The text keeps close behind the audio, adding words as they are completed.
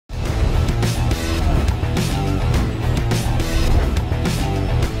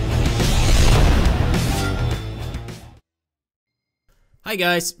Hi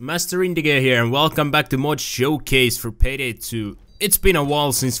guys, Master Indigo here and welcome back to Mod Showcase for Payday 2. It's been a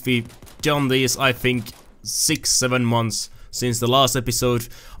while since we've done this, I think 6-7 months since the last episode.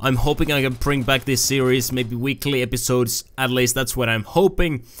 I'm hoping I can bring back this series, maybe weekly episodes, at least that's what I'm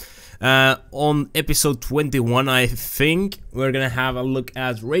hoping. On episode 21 I think we're gonna have a look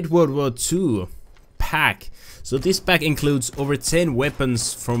at Raid World War II pack. So this pack includes over 10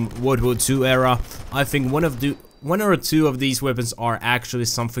 weapons from World War II era. I think one or two of these weapons are actually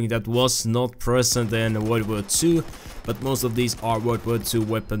something that was not present in World War II, but most of these are World War II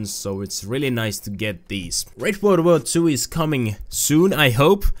weapons, so it's really nice to get these. Raid World War II is coming soon, I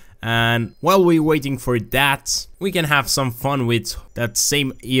hope, and while we're waiting for that, we can have some fun with that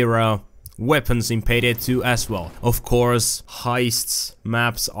same era weapons in Payday 2 as well. Of course, heists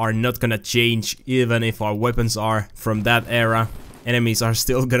maps are not gonna change even if our weapons are from that era. Enemies are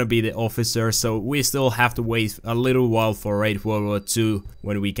still gonna be the officers, so we still have to wait a little while for Raid World War II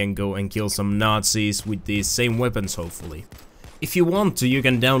when we can go and kill some Nazis with these same weapons, hopefully. If you want to, you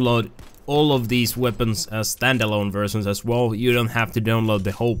can download all of these weapons as standalone versions as well. You don't have to download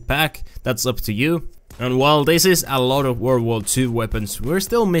the whole pack, that's up to you. And while this is a lot of World War II weapons, we're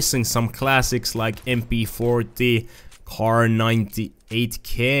still missing some classics like MP40, Car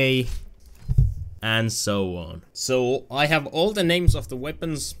 98K, and so on. So I have all the names of the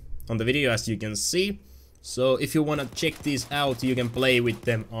weapons on the video, as you can see. So if you want to check these out, you can play with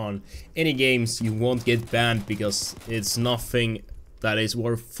them on any games. You won't get banned because it's nothing that is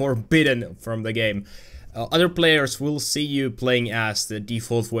forbidden from the game. Other players will see you playing as the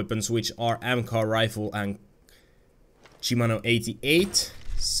default weapons, which are AMCAR rifle and Shimano 88.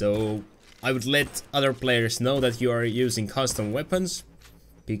 So I would let other players know that you are using custom weapons,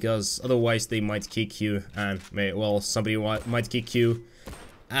 because otherwise they might kick you, and somebody might kick you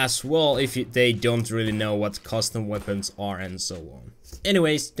as well if they don't really know what custom weapons are and so on.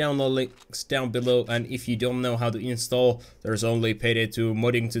 Anyways, download links down below, and if you don't know how to install, there's only Payday 2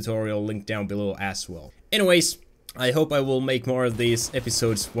 modding tutorial link down below as well. Anyways, I hope I will make more of these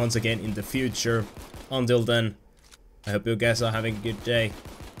episodes once again in the future. Until then, I hope you guys are having a good day.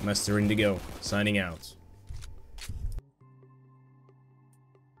 Master Indigo, signing out.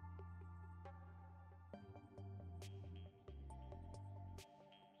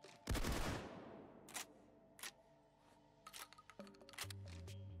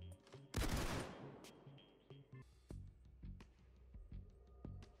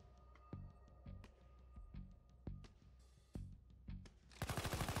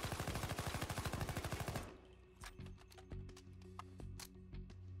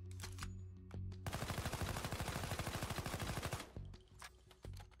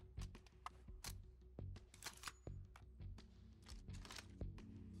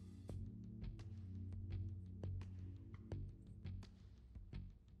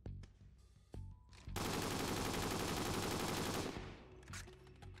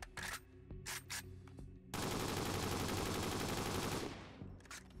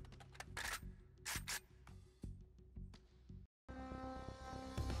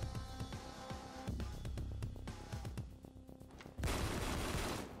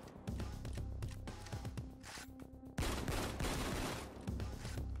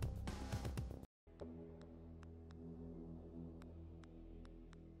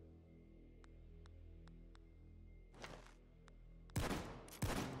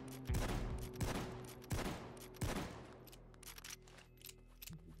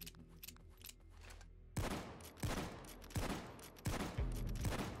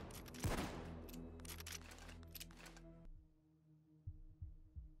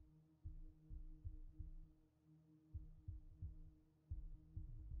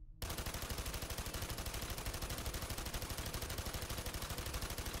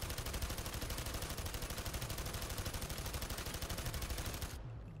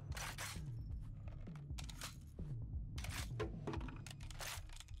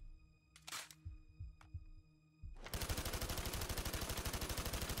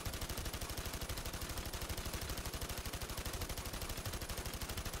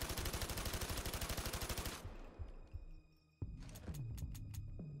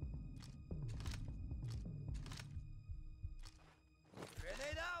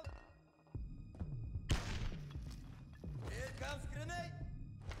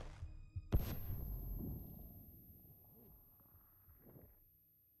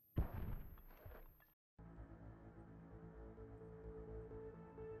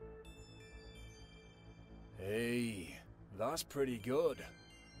 Hey, that's pretty good.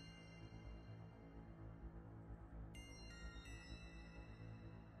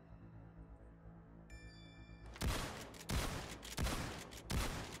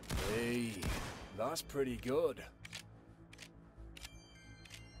 That's pretty good.